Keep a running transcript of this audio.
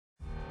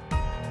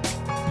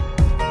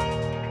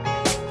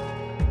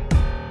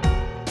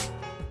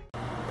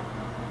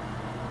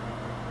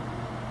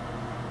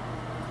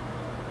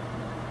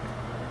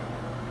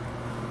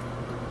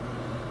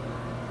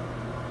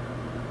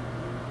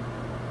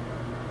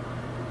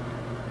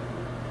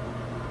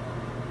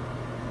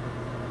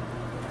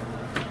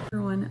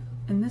Everyone,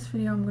 in this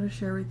video I'm going to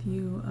share with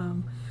you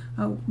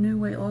a new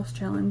weight loss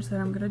challenge that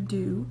I'm going to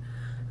do.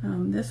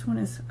 This one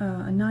is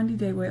a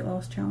 90-day weight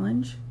loss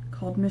challenge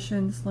called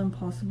Mission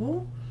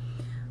Slimpossible,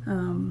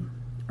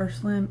 or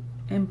Slim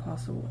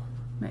Impossible,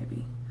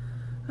 maybe.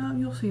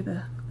 You'll see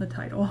the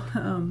title.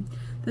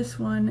 This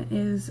one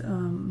is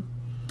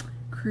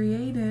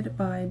created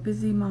by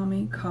Busy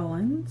Mommy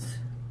Collins,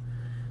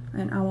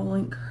 and I will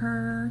link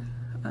her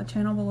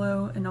channel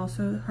below and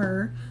also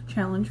her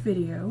challenge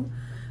video.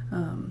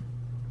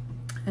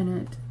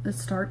 And it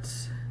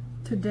starts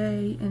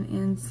today and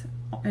ends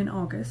in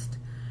August.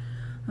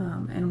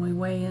 And we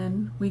weigh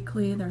in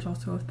weekly. There's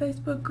also a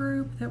Facebook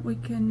group that we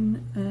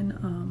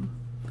can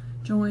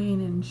join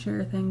and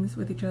share things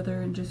with each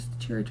other and just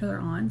cheer each other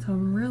on. So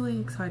I'm really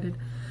excited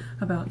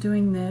about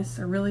doing this.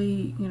 I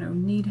really,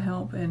 need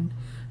help and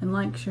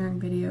like sharing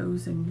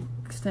videos and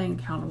staying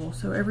accountable.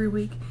 So every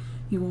week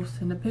you will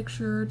send a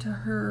picture to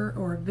her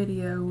or a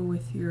video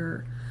with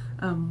your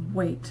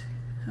weight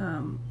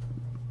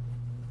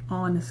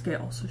on the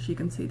scale so she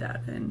can see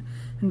that and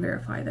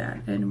verify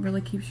that, and it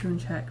really keeps you in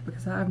check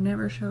because I've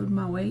never showed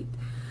my weight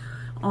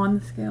on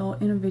the scale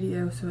in a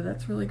video, so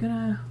that's really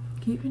gonna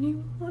keep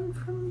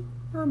anyone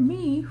or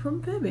me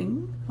from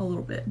fibbing a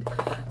little bit.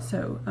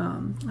 So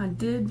I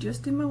did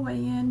just do my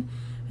weigh-in,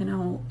 and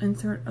I'll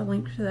insert a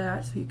link to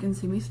that so you can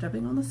see me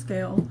stepping on the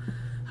scale.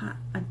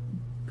 I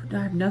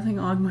have nothing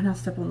on when I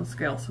step on the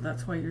scale, so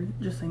that's why you're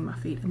just seeing my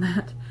feet in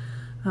that.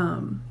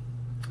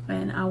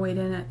 And I weighed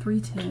in at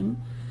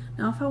 310.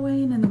 Now if I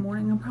weigh in the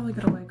morning, I'm probably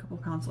going to weigh a couple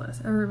pounds less.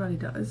 Everybody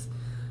does.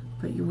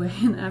 But you weigh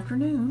in the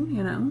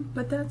afternoon,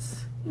 but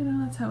that's,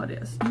 that's how it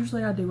is.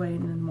 Usually I do weigh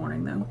in the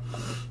morning though.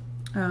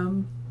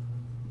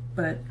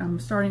 But I'm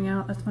starting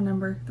out, that's my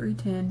number,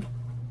 310.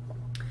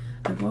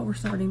 That's what we're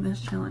starting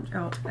this challenge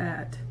out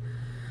at.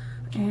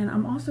 And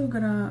I'm also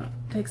going to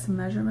take some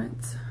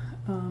measurements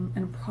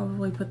and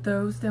probably put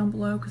those down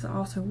below because I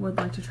also would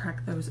like to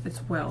track those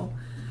as well.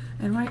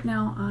 And right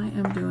now I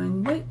am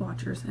doing Weight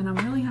Watchers, and I'm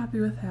really happy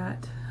with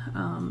that.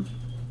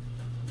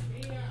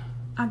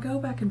 I go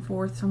back and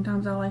forth.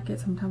 Sometimes I like it,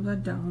 sometimes I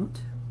don't.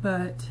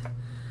 But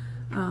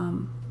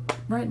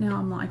right now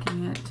I'm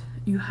liking it.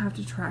 You have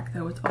to track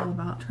though. It's all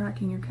about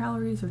tracking your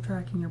calories or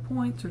tracking your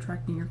points or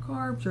tracking your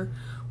carbs or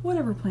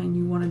whatever plan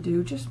you want to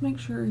do. Just make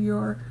sure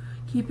you're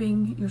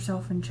keeping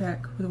yourself in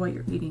check with what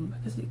you're eating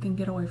because it can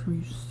get away from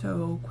you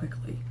so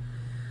quickly.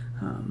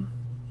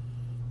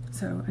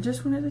 So I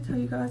just wanted to tell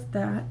you guys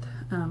that,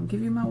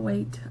 give you my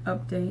weight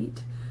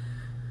update.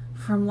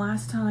 From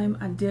last time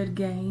I did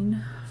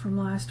gain from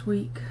last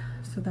week,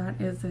 so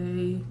that is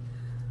a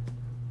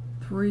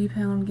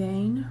 3-pound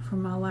gain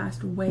from my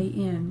last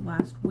weigh-in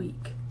last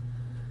week.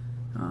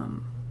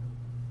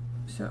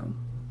 So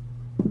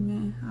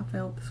yeah, I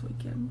failed this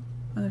weekend.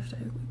 Mother's Day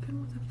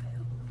weekend was a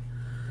fail.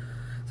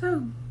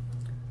 So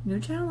new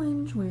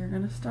challenge, we are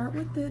going to start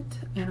with it,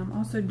 and I'm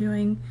also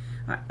doing,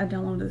 I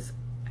downloaded this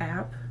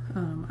app.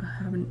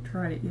 I haven't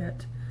tried it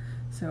yet,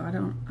 so I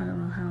don't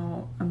know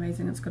how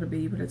amazing it's going to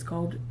be, but it's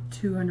called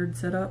 200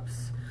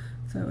 sit-ups.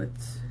 So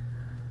it's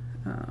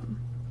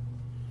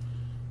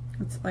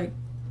like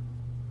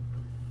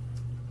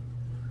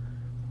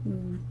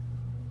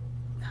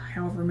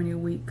however many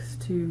weeks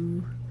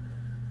to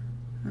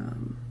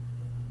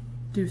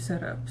do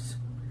sit-ups.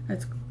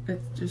 It's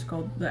just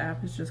called, the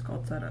app is just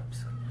called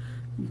Sit-ups.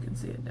 You can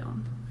see it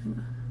down in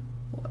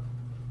the below.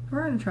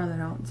 We're going to try that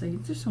out and see.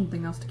 It's just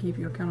something else to keep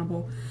you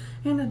accountable.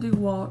 And I do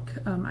walk.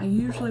 I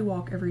usually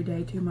walk every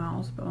day 2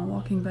 miles, but my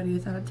walking buddy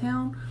is out of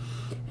town,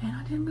 and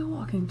I didn't go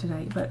walking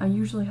today. But I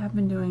usually have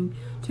been doing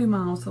 2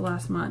 miles the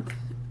last month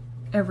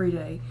every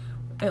day,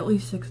 at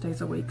least 6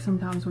 days a week.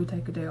 Sometimes we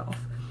take a day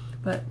off,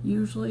 but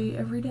usually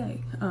every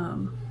day.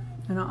 And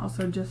I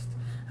also just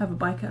have a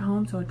bike at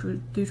home, so I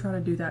do try to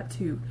do that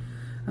too.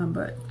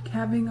 But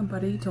having a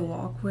buddy to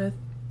walk with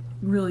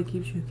really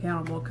keeps you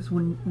accountable, because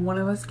when one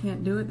of us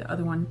can't do it, the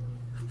other one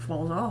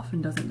falls off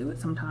and doesn't do it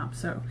sometimes.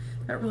 So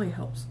that really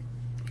helps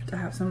to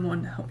have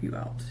someone to help you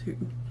out too.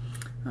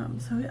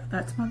 So yeah,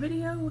 that's my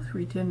video.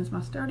 310 is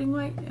my starting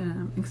weight, and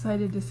I'm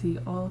excited to see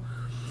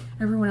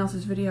everyone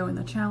else's video in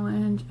the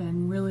challenge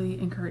and really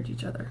encourage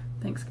each other.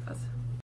 Thanks guys.